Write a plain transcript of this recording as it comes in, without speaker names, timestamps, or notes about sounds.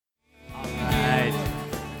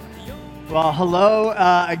Well, hello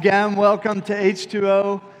again. Welcome to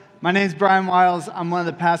H2O. My name's Brian Wiles. I'm one of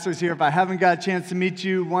the pastors here. If I haven't got a chance to meet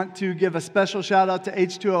you, want to give a special shout out to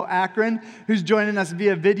H2O Akron, who's joining us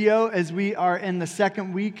via video as we are in the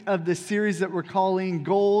second week of this series that we're calling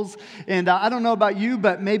Goals. And I don't know about you,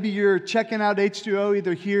 but maybe you're checking out H2O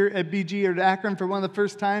either here at BG or at Akron for one of the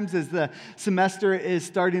first times as the semester is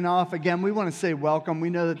starting off. Again, we want to say welcome.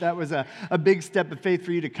 We know that was a big step of faith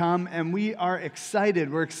for you to come, and we are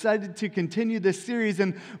excited. We're excited to continue this series,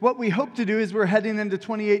 and what we hope to do is we're heading into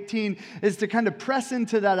 2018 is to kind of press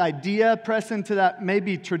into that idea, press into that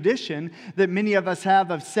maybe tradition that many of us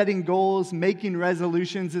have of setting goals, making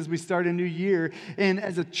resolutions as we start a new year. And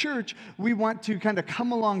as a church, we want to kind of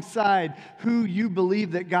come alongside who you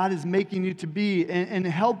believe that God is making you to be and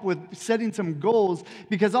help with setting some goals,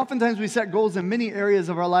 because oftentimes we set goals in many areas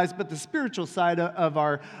of our lives, but the spiritual side of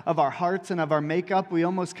our hearts and of our makeup, we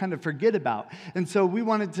almost kind of forget about. And so we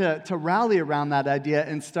wanted to rally around that idea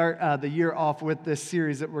and start the year off with this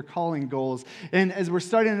series that we're calling Goals. And as we're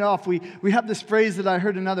starting it off, we have this phrase that I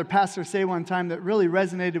heard another pastor say one time that really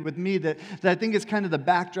resonated with me that I think is kind of the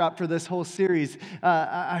backdrop for this whole series.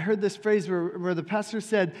 I heard this phrase where the pastor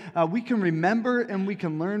said, we can remember and we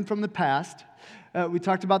can learn from the past. We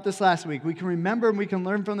talked about this last week. We can remember and we can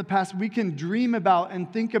learn from the past. We can dream about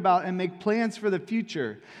and think about and make plans for the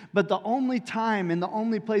future. But the only time and the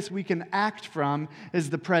only place we can act from is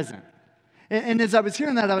the present. And as I was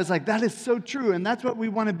hearing that, I was like, that is so true, and that's what we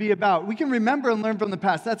want to be about. We can remember and learn from the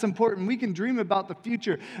past. That's important. We can dream about the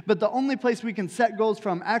future, but the only place we can set goals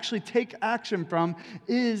from, actually take action from,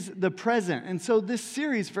 is the present. And so this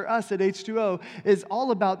series for us at H2O is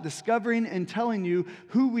all about discovering and telling you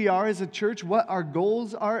who we are as a church, what our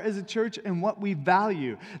goals are as a church, and what we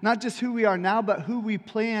value. Not just who we are now, but who we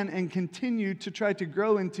plan and continue to try to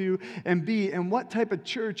grow into and be, and what type of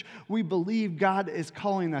church we believe God is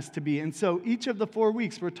calling us to be. And so each of the 4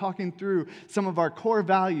 weeks, we're talking through some of our core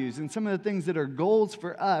values and some of the things that are goals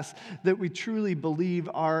for us that we truly believe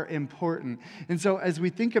are important. And so as we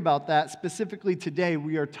think about that, specifically today,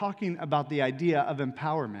 we are talking about the idea of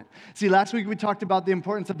empowerment. See, last week we talked about the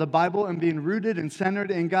importance of the Bible and being rooted and centered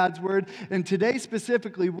in God's Word. And today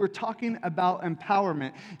specifically, we're talking about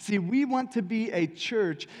empowerment. See, we want to be a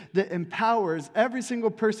church that empowers every single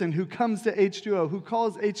person who comes to H2O, who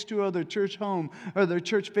calls H2O their church home or their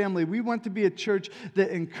church family. We want to be a church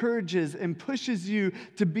that encourages and pushes you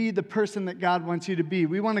to be the person that God wants you to be.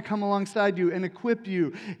 We want to come alongside you and equip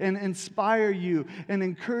you and inspire you and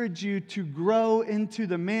encourage you to grow into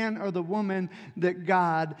the man or the woman that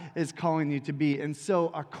God is calling you to be. And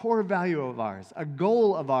so a core value of ours, a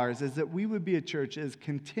goal of ours, is that we would be a church that is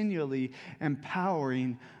continually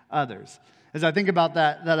empowering others. As I think about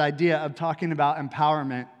that idea of talking about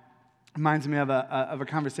empowerment, reminds me of a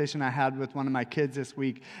conversation I had with one of my kids this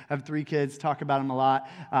week. I have 3 kids, talk about them a lot.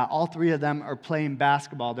 All 3 of them are playing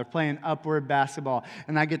basketball. They're playing upward basketball,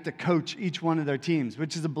 and I get to coach each one of their teams,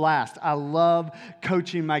 which is a blast. I love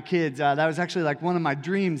coaching my kids. That was actually like one of my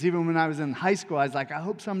dreams. Even when I was in high school, I was like, I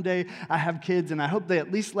hope someday I have kids, and I hope they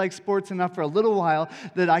at least like sports enough for a little while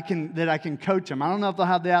that I can coach them. I don't know if they'll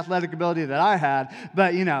have the athletic ability that I had,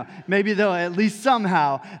 but maybe they'll at least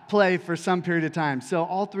somehow play for some period of time. So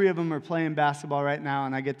all 3 of them are playing basketball right now,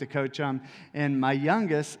 and I get to coach them. And my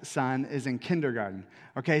youngest son is in kindergarten.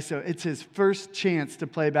 Okay, so it's his first chance to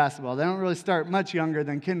play basketball. They don't really start much younger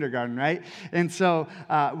than kindergarten, right? And so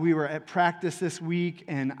we were at practice this week,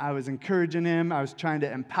 and I was encouraging him. I was trying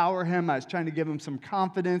to empower him. I was trying to give him some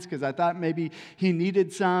confidence because I thought maybe he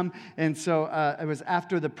needed some. And so it was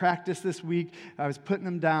after the practice this week, I was putting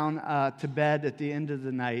him down to bed at the end of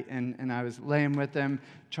the night, and I was laying with him,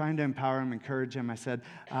 trying to empower him, encourage him. I said,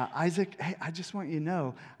 Isaac, hey, I just want you to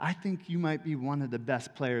know, I think you might be one of the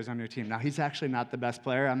best players on your team. Now, he's actually not the best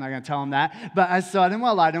player. I'm not going to tell him that. But I didn't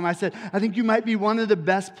want to lie to him. I said, I think you might be one of the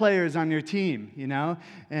best players on your team,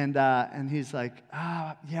 And he's like,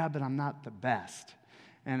 yeah, but I'm not the best.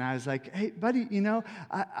 And I was like, hey, buddy,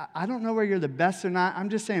 I don't know where you're the best or not. I'm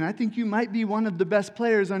just saying, I think you might be one of the best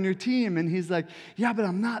players on your team. And he's like, yeah, but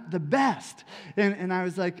I'm not the best. And I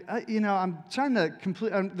was like, I'm trying to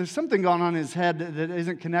complete, there's something going on in his head that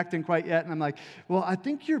isn't connecting quite yet. And I'm like, well, I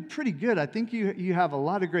think you're pretty good. I think you have a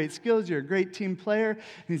lot of great skills. You're a great team player.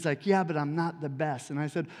 And he's like, yeah, but I'm not the best. And I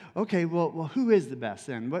said, okay, well, who is the best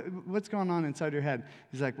then? What's going on inside your head?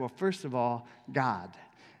 He's like, well, first of all, God.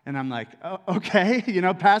 And I'm like, oh, okay,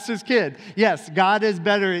 pastor's kid. Yes, God is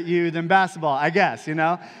better at you than basketball, I guess, And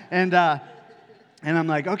I'm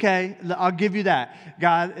like, okay, I'll give you that.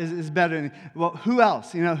 God is better than you. Well, who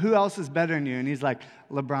else? Who else is better than you? And he's like,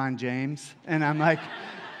 LeBron James. And I'm like,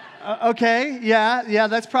 Okay, yeah,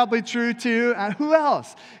 that's probably true too. Who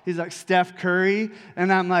else? He's like, Steph Curry.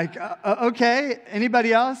 And I'm like, okay,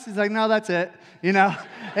 anybody else? He's like, no, that's it, you know?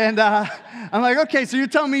 And I'm like, okay, so you're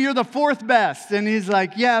telling me you're the fourth best? And he's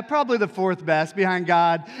like, yeah, probably the fourth best behind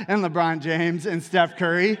God and LeBron James and Steph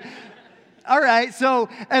Curry. All right, so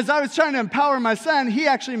as I was trying to empower my son, he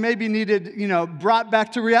actually maybe needed, brought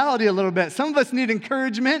back to reality a little bit. Some of us need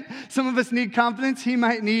encouragement. Some of us need confidence. He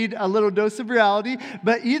might need a little dose of reality.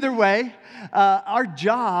 But either way, our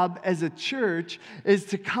job as a church is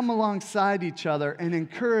to come alongside each other and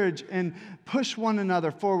encourage and push one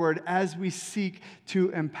another forward as we seek to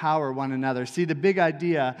empower one another. See, the big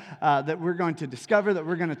idea that we're going to discover, that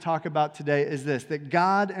we're going to talk about today is this, that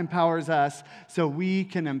God empowers us so we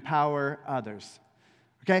can empower others.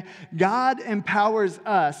 Okay? God empowers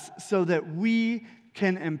us so that we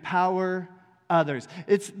can empower others.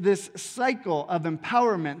 It's this cycle of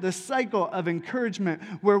empowerment, this cycle of encouragement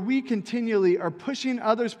where we continually are pushing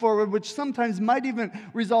others forward, which sometimes might even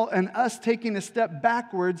result in us taking a step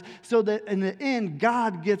backwards so that in the end,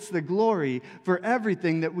 God gets the glory for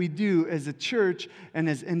everything that we do as a church and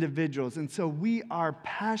as individuals. And so we are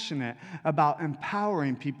passionate about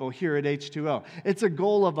empowering people here at H2O. It's a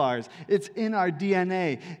goal of ours. It's in our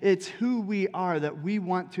DNA. It's who we are, that we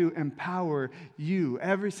want to empower you,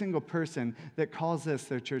 every single person that calls us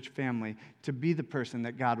their church family, to be the person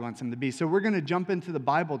that God wants them to be. So we're going to jump into the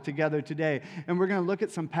Bible together today, and we're going to look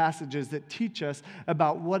at some passages that teach us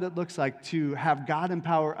about what it looks like to have God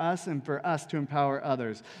empower us and for us to empower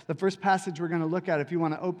others. The first passage we're going to look at, if you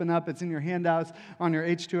want to open up, it's in your handouts on your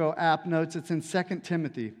H2O app notes. It's in 2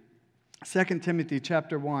 Timothy. 2 Timothy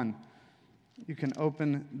chapter 1. You can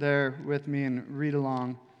open there with me and read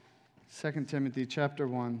along. 2 Timothy chapter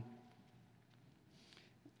 1.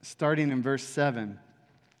 Starting in verse 7.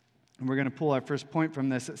 And we're going to pull our first point from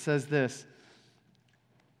this. It says this: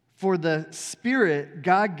 "For the Spirit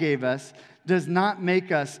God gave us does not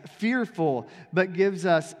make us fearful, but gives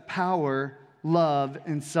us power, love,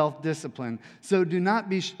 and self-discipline. So do not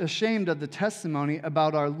be ashamed of the testimony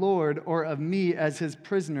about our Lord or of me as his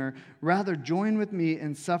prisoner. Rather, join with me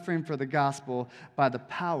in suffering for the gospel by the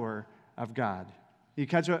power of God." You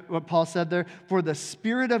catch what Paul said there? For the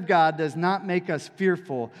Spirit of God does not make us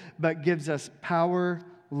fearful, but gives us power,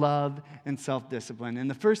 love, and self-discipline. And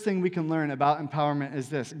the first thing we can learn about empowerment is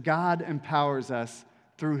this: God empowers us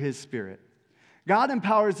through his Spirit. God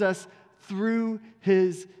empowers us through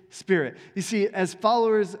his Spirit. You see, as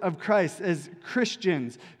followers of Christ, as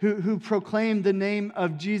Christians who proclaim the name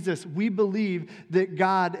of Jesus, we believe that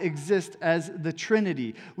God exists as the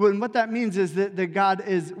Trinity. And what that means is that God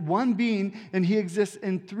is one being, and he exists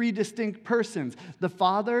in three distinct persons: the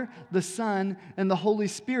Father, the Son, and the Holy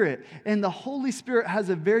Spirit. And the Holy Spirit has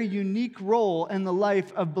a very unique role in the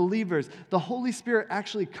life of believers. The Holy Spirit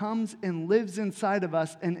actually comes and lives inside of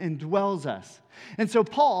us and indwells us. And so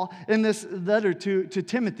Paul, in this letter to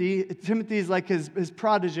Timothy is like his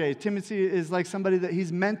protege. Timothy is like somebody that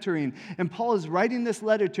he's mentoring. And Paul is writing this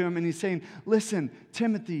letter to him, and he's saying, listen,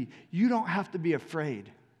 Timothy, you don't have to be afraid.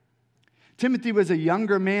 Timothy was a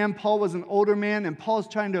younger man. Paul was an older man, and Paul's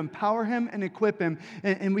trying to empower him and equip him.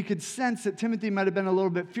 And we could sense that Timothy might have been a little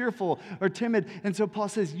bit fearful or timid. And so Paul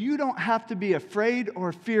says, you don't have to be afraid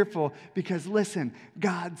or fearful because, listen,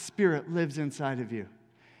 God's Spirit lives inside of you.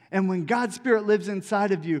 And when God's Spirit lives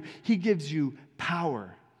inside of you, he gives you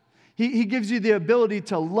power. He gives you the ability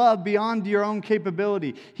to love beyond your own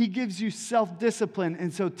capability. He gives you self-discipline.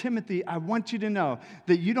 And so, Timothy, I want you to know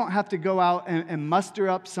that you don't have to go out and muster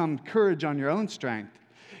up some courage on your own strength.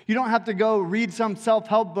 You don't have to go read some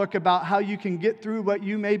self-help book about how you can get through what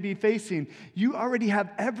you may be facing. You already have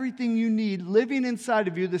everything you need living inside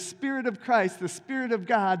of you, the Spirit of Christ, the Spirit of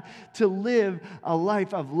God, to live a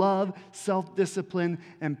life of love, self-discipline,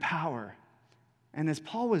 and power. And as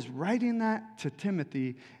Paul was writing that to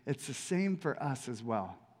Timothy, it's the same for us as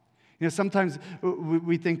well. You know, sometimes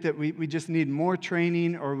we think that we just need more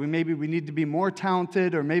training, or maybe we need to be more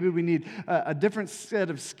talented, or maybe we need a different set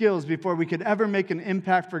of skills before we could ever make an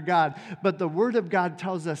impact for God. But the Word of God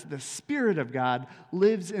tells us the Spirit of God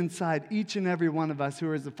lives inside each and every one of us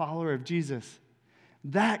who is a follower of Jesus.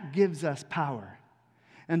 That gives us power.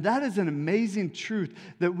 And that is an amazing truth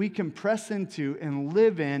that we can press into and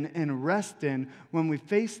live in and rest in when we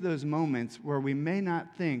face those moments where we may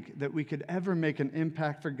not think that we could ever make an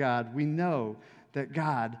impact for God. We know that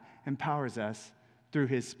God empowers us through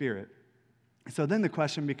his Spirit. So then the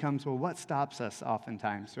question becomes, well, what stops us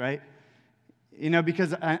oftentimes, right?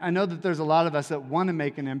 because I know that there's a lot of us that want to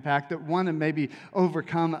make an impact, that want to maybe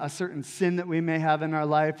overcome a certain sin that we may have in our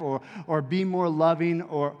life, or be more loving,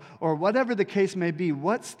 or whatever the case may be.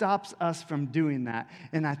 What stops us from doing that?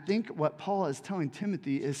 And I think what Paul is telling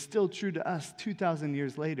Timothy is still true to us 2,000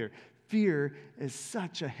 years later. Fear is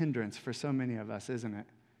such a hindrance for so many of us, isn't it?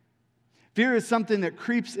 Fear is something that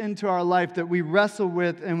creeps into our life that we wrestle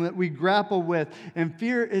with and that we grapple with. And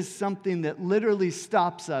fear is something that literally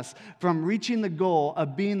stops us from reaching the goal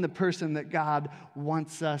of being the person that God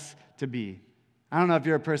wants us to be. I don't know if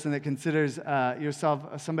you're a person that considers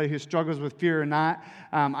yourself somebody who struggles with fear or not.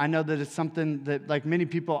 I know that it's something that, like many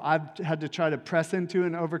people, I've had to try to press into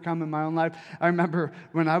and overcome in my own life. I remember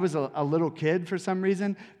when I was a little kid, for some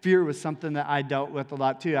reason, fear was something that I dealt with a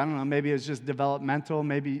lot too. I don't know, maybe it's just developmental.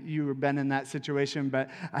 Maybe you've been in that situation. But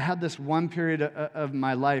I had this one period of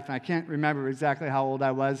my life, and I can't remember exactly how old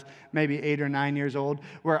I was, maybe 8 or 9 years old,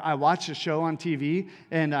 where I watched a show on TV,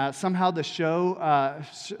 and somehow the show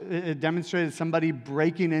it demonstrated somebody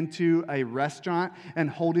breaking into a restaurant and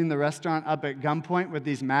holding the restaurant up at gunpoint with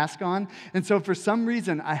these masks on. And so for some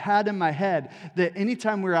reason, I had in my head that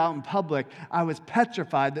anytime we were out in public, I was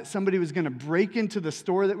petrified that somebody was going to break into the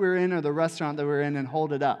store that we were in or the restaurant that we were in and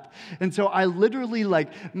hold it up. And so I literally,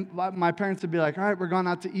 my parents would be like, all right, we're going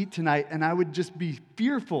out to eat tonight. And I would just be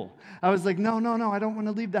fearful. I was like, no, I don't want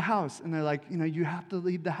to leave the house. And they're like, you have to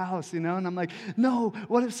leave the house, And I'm like, no,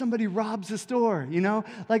 what if somebody robs the store,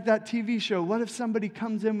 Like that TV show, what if somebody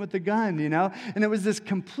comes in with a gun, And it was this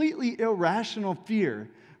completely irrational fear,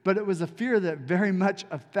 but it was a fear that very much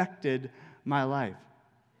affected my life.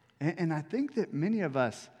 And I think that many of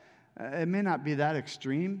us, it may not be that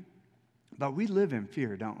extreme, but we live in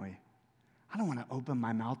fear, don't we? I don't want to open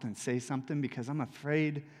my mouth and say something because I'm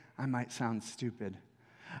afraid I might sound stupid.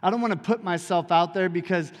 I don't want to put myself out there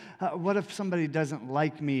because what if somebody doesn't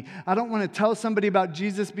like me? I don't want to tell somebody about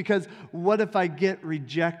Jesus because what if I get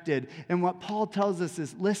rejected? And what Paul tells us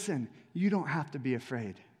is, listen, you don't have to be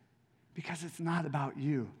afraid because it's not about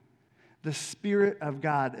you. The Spirit of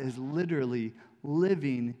God is literally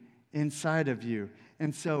living inside of you.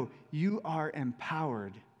 And so you are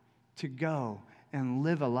empowered to go and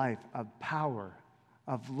live a life of power,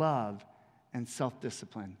 of love, and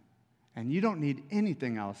self-discipline. And you don't need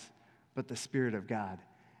anything else but the Spirit of God.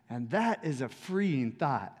 And that is a freeing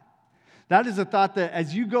thought. That is a thought that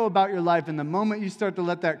as you go about your life, and the moment you start to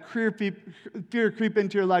let that fear creep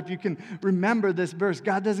into your life, you can remember this verse.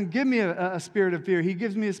 God doesn't give me a spirit of fear. He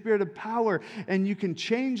gives me a spirit of power. And you can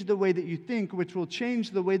change the way that you think, which will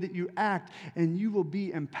change the way that you act, and you will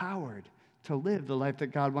be empowered to live the life that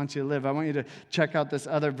God wants you to live. I want you to check out this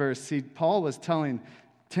other verse. See, Paul was telling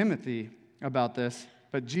Timothy about this.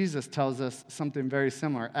 But Jesus tells us something very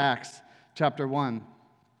similar. Acts chapter 1,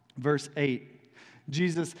 verse 8.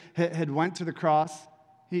 Jesus had went to the cross.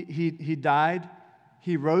 He died.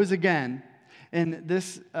 He rose again. And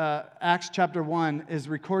this Acts chapter 1 is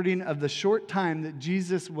recording of the short time that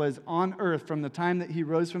Jesus was on earth from the time that he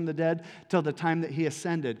rose from the dead till the time that he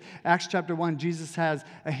ascended. Acts chapter 1, Jesus has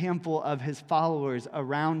a handful of his followers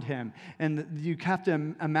around him. And you have to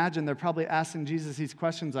imagine they're probably asking Jesus these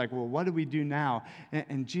questions like, well, what do we do now?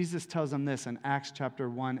 And Jesus tells them this in Acts chapter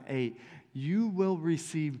 1:8, you will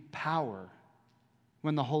receive power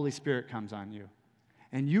when the Holy Spirit comes on you.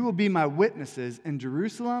 And you will be my witnesses in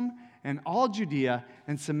Jerusalem and all Judea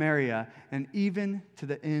and Samaria, and even to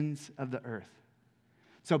the ends of the earth.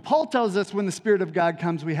 So Paul tells us when the Spirit of God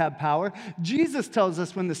comes, we have power. Jesus tells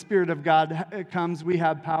us when the Spirit of God comes, we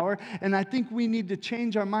have power. And I think we need to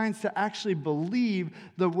change our minds to actually believe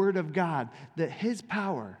the Word of God, that His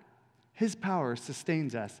power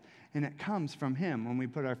sustains us, and it comes from Him when we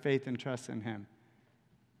put our faith and trust in Him.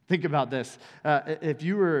 Think about this. If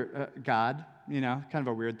you were God, kind of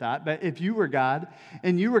a weird thought, but if you were God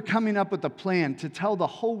and you were coming up with a plan to tell the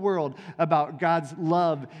whole world about God's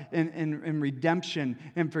love and redemption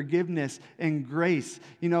and forgiveness and grace,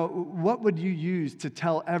 what would you use to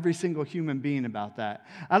tell every single human being about that?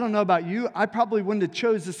 I don't know about you. I probably wouldn't have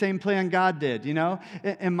chose the same plan God did,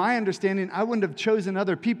 In my understanding, I wouldn't have chosen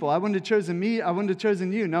other people. I wouldn't have chosen me. I wouldn't have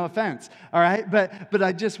chosen you. No offense, all right? But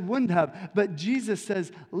I just wouldn't have. But Jesus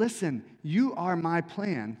says, listen, you are my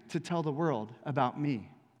plan to tell the world about me.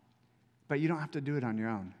 But you don't have to do it on your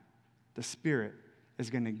own. The Spirit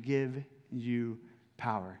is going to give you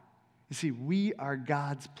power. You see, we are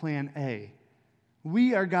God's plan A.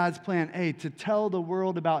 We are God's plan A to tell the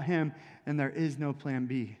world about Him, and there is no plan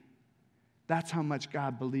B. That's how much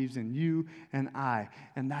God believes in you and I,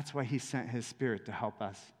 and that's why He sent His Spirit to help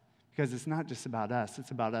us. Because it's not just about us,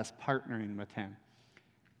 it's about us partnering with Him.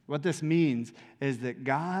 What this means is that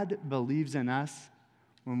God believes in us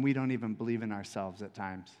when we don't even believe in ourselves at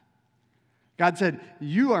times. God said,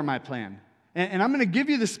 you are my plan. And I'm going to give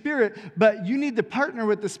you the Spirit, but you need to partner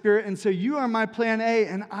with the Spirit. And so you are my plan A,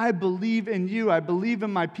 and I believe in you. I believe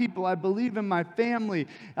in my people. I believe in my family.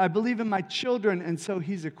 I believe in my children. And so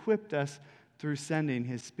he's equipped us through sending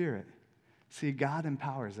his Spirit. See, God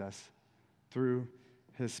empowers us through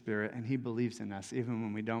his Spirit, and he believes in us even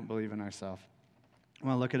when we don't believe in ourselves. I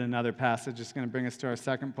want to look at another passage. It's going to bring us to our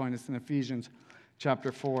second point. It's in Ephesians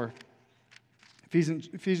chapter 4.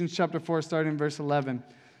 Ephesians chapter 4, starting in verse 11,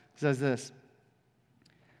 says this.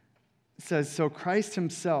 It says, so Christ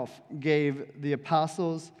himself gave the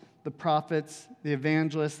apostles, the prophets, the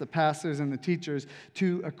evangelists, the pastors, and the teachers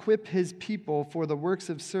to equip his people for the works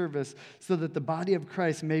of service so that the body of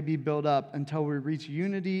Christ may be built up until we reach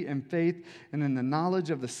unity in faith and in the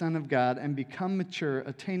knowledge of the Son of God and become mature,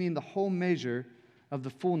 attaining the whole measure of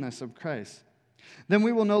the fullness of Christ. Then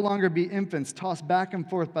we will no longer be infants, tossed back and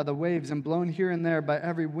forth by the waves and blown here and there by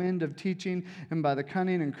every wind of teaching and by the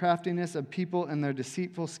cunning and craftiness of people and their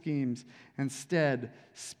deceitful schemes. Instead,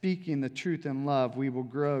 speaking the truth in love, we will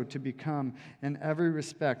grow to become, in every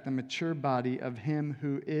respect, the mature body of him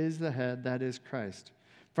who is the head, that is Christ.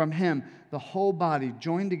 From him, the whole body,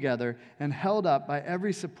 joined together and held up by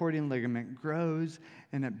every supporting ligament, grows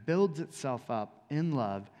and it builds itself up in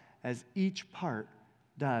love as each part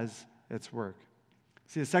does its work.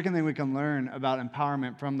 See, the second thing we can learn about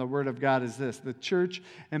empowerment from the Word of God is this. The church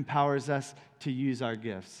empowers us to use our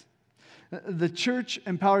gifts. The church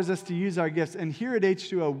empowers us to use our gifts, and here at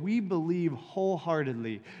H2O, we believe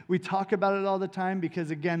wholeheartedly. We talk about it all the time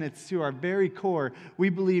because, again, it's to our very core. We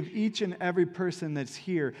believe each and every person that's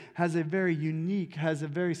here has a very unique, has a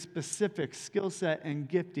very specific skill set and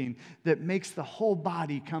gifting that makes the whole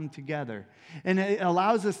body come together. And it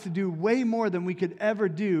allows us to do way more than we could ever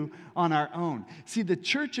do on our own. See, the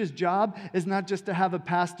church's job is not just to have a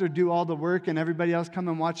pastor do all the work and everybody else come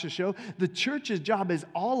and watch the show. The church's job is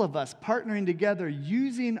all of us partnering together,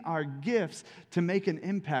 using our gifts to make an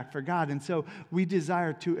impact for God. And so we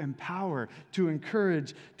desire to empower, to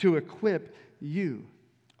encourage, to equip you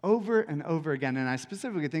over and over again. And I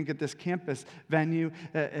specifically think at this campus venue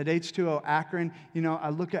at H2O Akron, I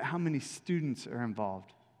look at how many students are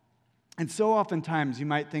involved. And so oftentimes you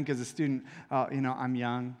might think as a student, I'm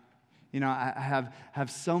young. I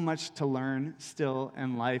have so much to learn still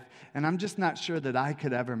in life, and I'm just not sure that I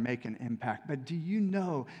could ever make an impact. But do you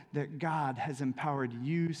know that God has empowered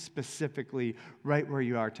you specifically right where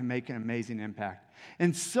you are to make an amazing impact?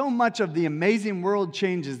 And so much of the amazing world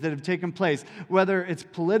changes that have taken place, whether it's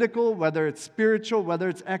political, whether it's spiritual, whether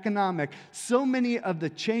it's economic, so many of the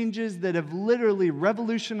changes that have literally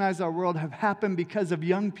revolutionized our world have happened because of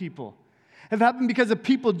young people. Have happened because of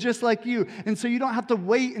people just like you. And so you don't have to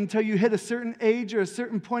wait until you hit a certain age or a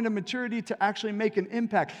certain point of maturity to actually make an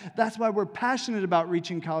impact. That's why we're passionate about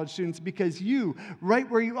reaching college students, because you, right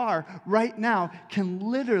where you are, right now, can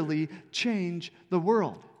literally change the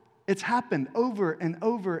world. It's happened over and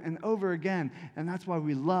over and over again. And that's why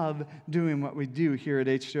we love doing what we do here at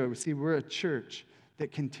H2O. See, we're a church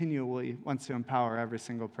that continually wants to empower every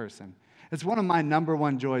single person. It's one of my number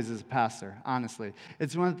one joys as a pastor, honestly.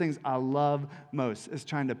 It's one of the things I love most, is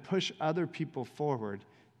trying to push other people forward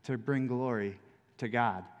to bring glory to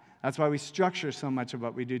God. That's why we structure so much of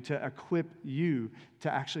what we do, to equip you to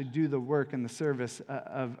actually do the work and the service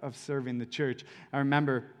of serving the church. I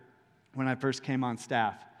remember when I first came on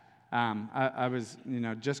staff, I was,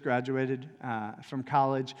 just graduated from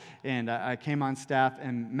college, and I came on staff,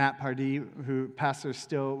 and Matt Pardee, who pastors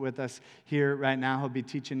still with us here right now, he'll be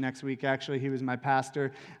teaching next week, actually. He was my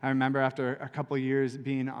pastor. I remember after a couple years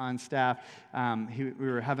being on staff, we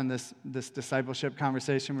were having this discipleship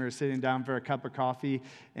conversation. We were sitting down for a cup of coffee,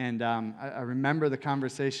 and I remember the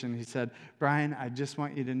conversation. He said, Brian, I just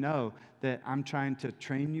want you to know that I'm trying to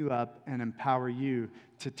train you up and empower you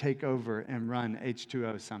to take over and run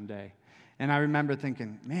H2O someday. And I remember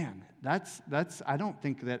thinking, man, that's I don't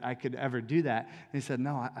think that I could ever do that. And he said,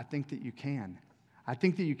 no, I think that you can. I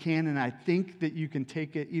think that you can, and I think that you can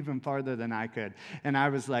take it even farther than I could. And I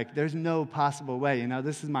was like, there's no possible way.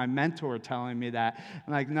 This is my mentor telling me that.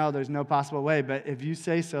 I'm like, no, there's no possible way. But if you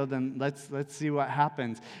say so, then let's see what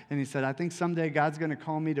happens. And he said, I think someday God's going to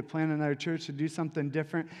call me to plant another church, to do something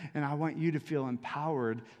different, and I want you to feel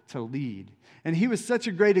empowered to lead. And he was such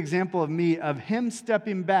a great example of me, of him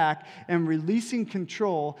stepping back and releasing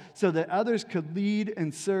control so that others could lead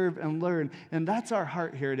and serve and learn. And that's our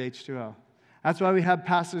heart here at H2O. That's why we have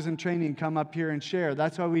pastors in training come up here and share.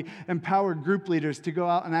 That's why we empower group leaders to go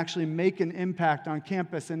out and actually make an impact on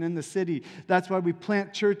campus and in the city. That's why we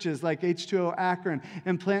plant churches like H2O Akron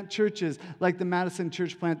and plant churches like the Madison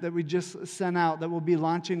Church plant that we just sent out that will be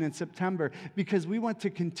launching in September, because we want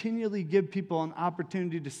to continually give people an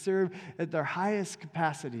opportunity to serve at their highest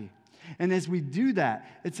capacity. And as we do that,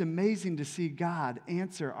 it's amazing to see God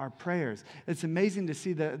answer our prayers. It's amazing to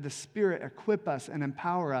see the Spirit equip us and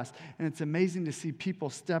empower us. And it's amazing to see people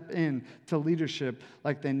step in to leadership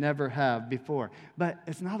like they never have before. But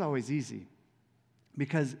it's not always easy,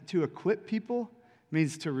 because to equip people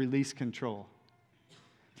means to release control.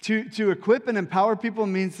 To equip and empower people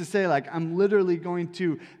means to say, like, I'm literally going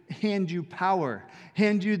to hand you power,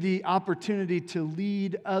 hand you the opportunity to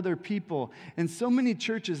lead other people. And so many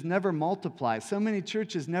churches never multiply. So many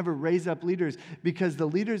churches never raise up leaders because the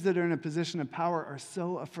leaders that are in a position of power are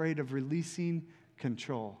so afraid of releasing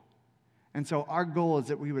control. And so our goal is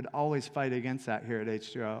that we would always fight against that here at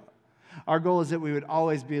H2O. Our goal is that we would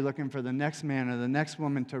always be looking for the next man or the next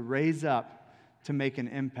woman to raise up to make an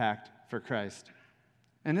impact for Christ.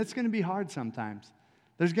 And it's going to be hard sometimes.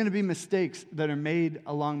 There's going to be mistakes that are made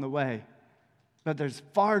along the way. But there's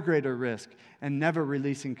far greater risk in never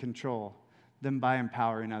releasing control than by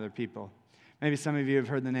empowering other people. Maybe some of you have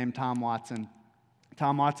heard the name Tom Watson.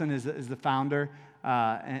 Tom Watson is the founder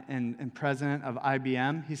and president of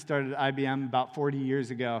IBM. He started IBM about 40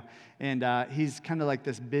 years ago, and he's kind of like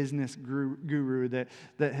this business guru that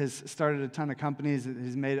has started a ton of companies.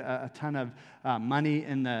 He's made a ton of money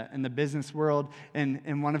in the business world. And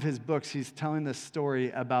in one of his books, he's telling this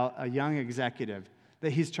story about a young executive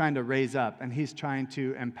that he's trying to raise up and he's trying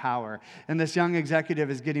to empower. And this young executive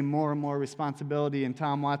is getting more and more responsibility, and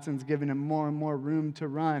Tom Watson's giving him more and more room to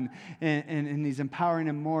run, and he's empowering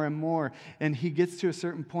him more and more. And he gets to a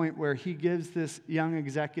certain point where he gives this young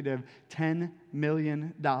executive $10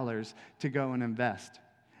 million to go and invest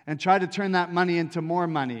and try to turn that money into more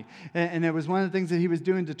money. And it was one of the things that he was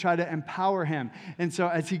doing to try to empower him. And so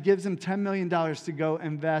as he gives him $10 million to go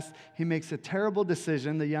invest, he makes a terrible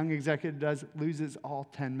decision. The young executive loses all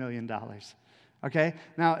 $10 million. Okay?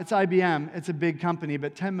 Now, it's IBM. It's a big company,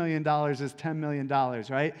 but $10 million is $10 million,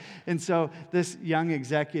 right? And so this young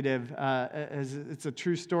executive, it's a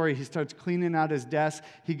true story. He starts cleaning out his desk.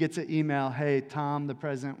 He gets an email, hey, Tom, the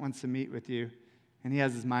president wants to meet with you. And he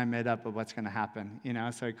has his mind made up of what's going to happen,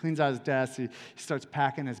 So he cleans out his desk. He starts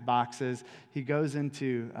packing his boxes. He goes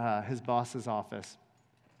into his boss's office.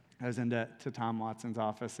 Goes into Tom Watson's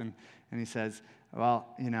office, and he says, well,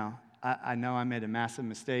 I know I made a massive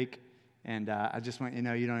mistake, and I just want you to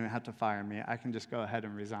know you don't even have to fire me. I can just go ahead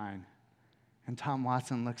and resign. And Tom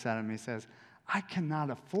Watson looks at him and he says, I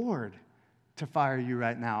cannot afford to fire you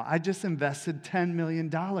right now. I just invested $10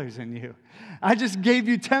 million in you. I just gave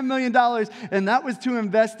you $10 million, and that was to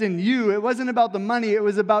invest in you. It wasn't about the money. It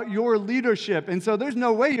was about your leadership. And so there's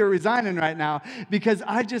no way you're resigning right now, because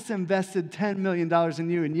I just invested $10 million in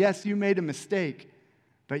you. And yes, you made a mistake,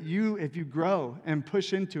 but if you grow and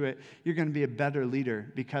push into it, you're going to be a better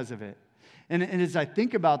leader because of it. And as I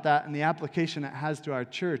think about that and the application it has to our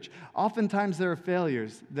church, oftentimes there are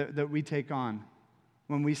failures that we take on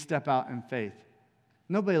when we step out in faith.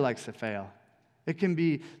 Nobody likes to fail. It can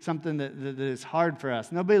be something that is hard for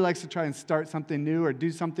us. Nobody likes to try and start something new or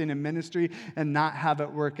do something in ministry and not have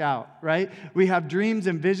it work out, right? We have dreams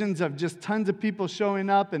and visions of just tons of people showing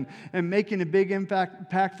up and making a big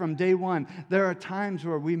impact from day one. There are times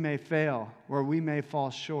where we may fail, where we may fall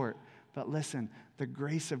short. But listen, the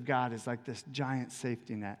grace of God is like this giant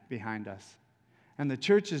safety net behind us. And the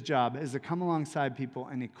church's job is to come alongside people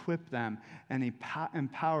and equip them and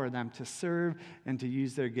empower them to serve and to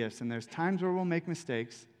use their gifts. And there's times where we'll make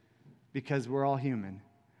mistakes because we're all human.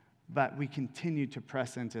 But we continue to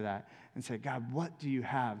press into that and say, God, what do you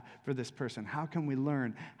have for this person? How can we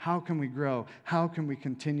learn? How can we grow? How can we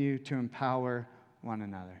continue to empower one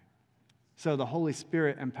another? So the Holy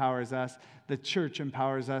Spirit empowers us. The church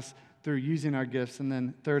empowers us through using our gifts. And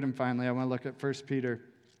then third and finally, I want to look at 1 Peter.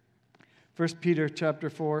 1 Peter chapter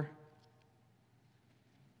 4.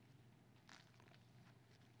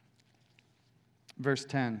 Verse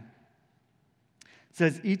 10. It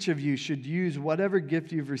says, each of you should use whatever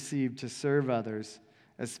gift you've received to serve others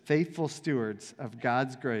as faithful stewards of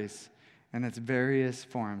God's grace in its various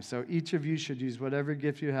forms. So each of you should use whatever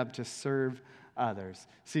gift you have to serve others.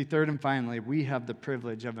 See, third and finally, we have the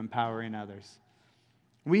privilege of empowering others.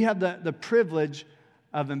 We have the privilege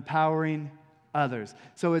of empowering others.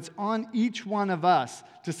 So it's on each one of us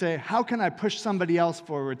to say, how can I push somebody else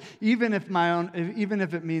forward, even if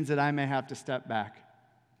it means that I may have to step back?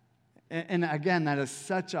 And again, that is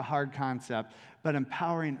such a hard concept, but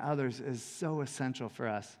empowering others is so essential for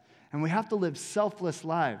us. And we have to live selfless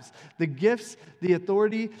lives. The gifts, the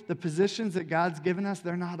authority, the positions that God's given us,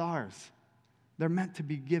 they're not ours. They're meant to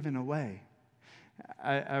be given away.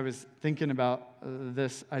 I was thinking about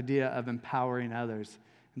this idea of empowering others.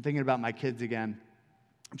 I'm thinking about my kids again.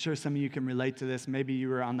 I'm sure some of you can relate to this. Maybe you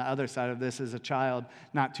were on the other side of this as a child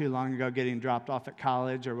not too long ago, getting dropped off at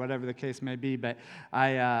college or whatever the case may be. But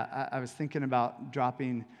I was thinking about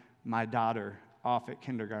dropping my daughter off at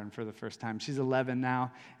kindergarten for the first time. She's 11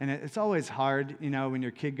 now, and it's always hard, when your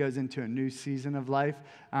kid goes into a new season of life,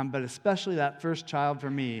 but especially that first child for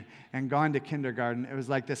me, and going to kindergarten, it was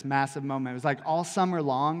like this massive moment. It was like all summer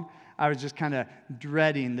long, I was just kind of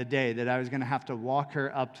dreading the day that I was going to have to walk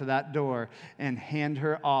her up to that door and hand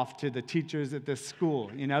her off to the teachers at this school,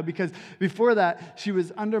 because before that, she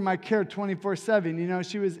was under my care 24/7.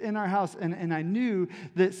 She was in our house, and I knew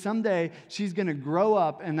that someday she's going to grow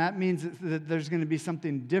up, and that means that there's going to be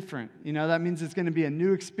something different. That means it's going to be a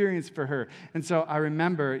new experience for her. And so I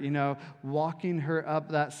remember, walking her up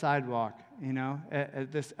that sidewalk,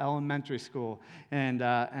 at this elementary school. And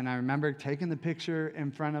I remember taking the picture in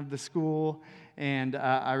front of the school, and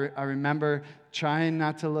I remember trying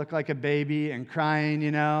not to look like a baby and crying,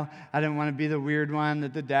 I didn't want to be the weird one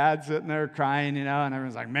that the dad's sitting there crying, and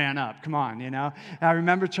everyone's like, man up, come on, I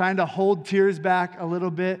remember trying to hold tears back a little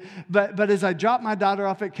bit, but as I dropped my daughter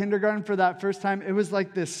off at kindergarten for that first time, it was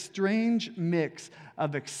like this strange mix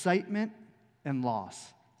of excitement and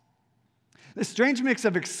loss. This strange mix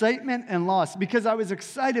of excitement and loss, because I was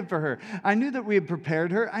excited for her. I knew that we had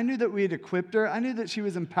prepared her. I knew that we had equipped her. I knew that she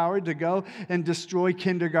was empowered to go and destroy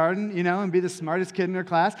kindergarten, and be the smartest kid in her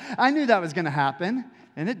class. I knew that was going to happen,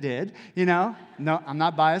 and it did, No, I'm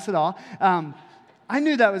not biased at all. I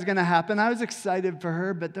knew that was going to happen. I was excited for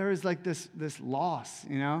her, but there was like this loss,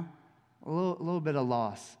 a little bit of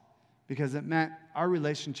loss, because it meant our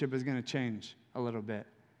relationship was going to change a little bit. It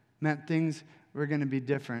meant things were going to be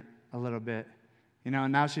different a little bit.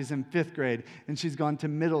 And now she's in 5th grade, and she's going to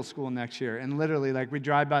middle school next year. And literally, we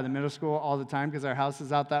drive by the middle school all the time because our house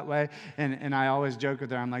is out that way. And I always joke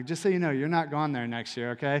with her. I'm like, just so you know, you're not going there next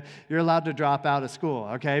year, okay? You're allowed to drop out of school,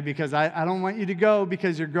 okay? Because I don't want you to go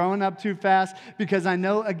because you're growing up too fast. Because I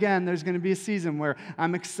know, again, there's going to be a season where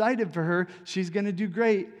I'm excited for her. She's going to do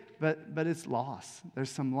great, but it's loss. There's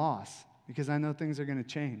some loss because I know things are going to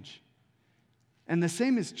change. And the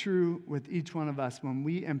same is true with each one of us when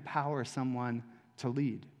we empower someone to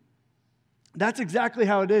lead. That's exactly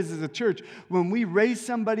how it is as a church. When we raise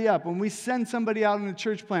somebody up, when we send somebody out in a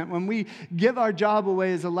church plant, when we give our job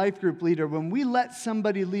away as a life group leader, when we let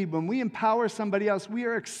somebody lead, when we empower somebody else, we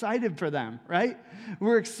are excited for them, right?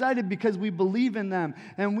 We're excited because we believe in them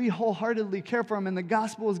and we wholeheartedly care for them. And the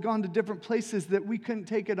gospel has gone to different places that we couldn't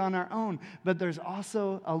take it on our own. But there's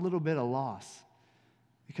also a little bit of loss,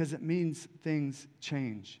 because it means things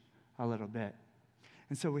change a little bit.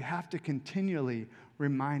 And so we have to continually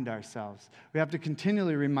remind ourselves. We have to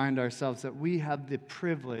continually remind ourselves that we have the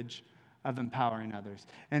privilege of empowering others.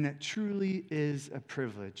 And it truly is a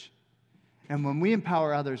privilege. And when we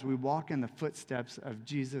empower others, we walk in the footsteps of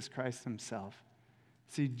Jesus Christ himself.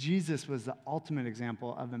 See, Jesus was the ultimate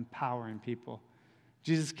example of empowering people.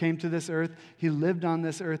 Jesus came to this earth. He lived on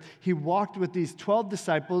this earth. He walked with these 12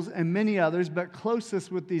 disciples and many others, but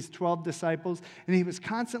closest with these 12 disciples. And he was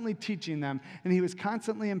constantly teaching them, and he was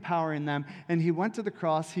constantly empowering them. And he went to the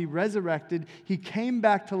cross. He resurrected. He came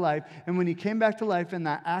back to life. And when he came back to life in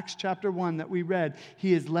that Acts chapter 1 that we read,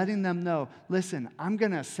 he is letting them know, listen, I'm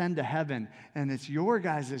going to ascend to heaven, and it's your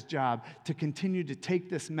guys' job to continue to take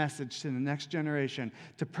this message to the next generation,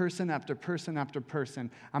 to person after person after person.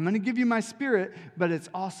 I'm going to give you my spirit, but it's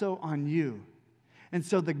also on you. And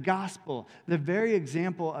so the gospel, the very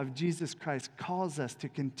example of Jesus Christ, calls us to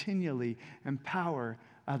continually empower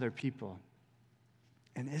other people.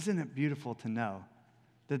 And isn't it beautiful to know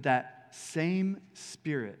that that same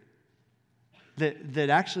spirit that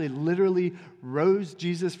actually literally rose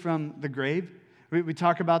Jesus from the grave? We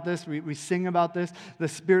talk about this, we sing about this. The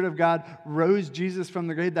Spirit of God rose Jesus from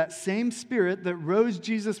the grave. That same Spirit that rose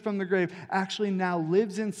Jesus from the grave actually now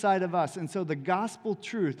lives inside of us. And so the gospel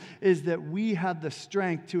truth is that we have the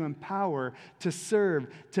strength to empower, to serve,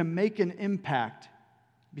 to make an impact,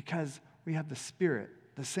 because we have the Spirit,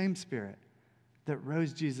 the same Spirit that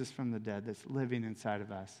rose Jesus from the dead that's living inside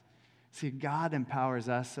of us. See, God empowers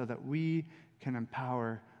us so that we can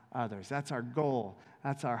empower others. That's our goal.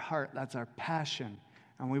 That's our heart. That's our passion.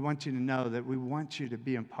 And we want you to know that we want you to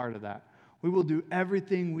be a part of that. We will do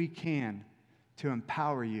everything we can to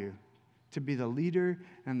empower you to be the leader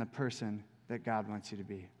and the person that God wants you to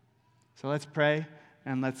be. So let's pray,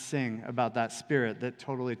 and let's sing about that Spirit that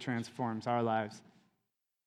totally transforms our lives.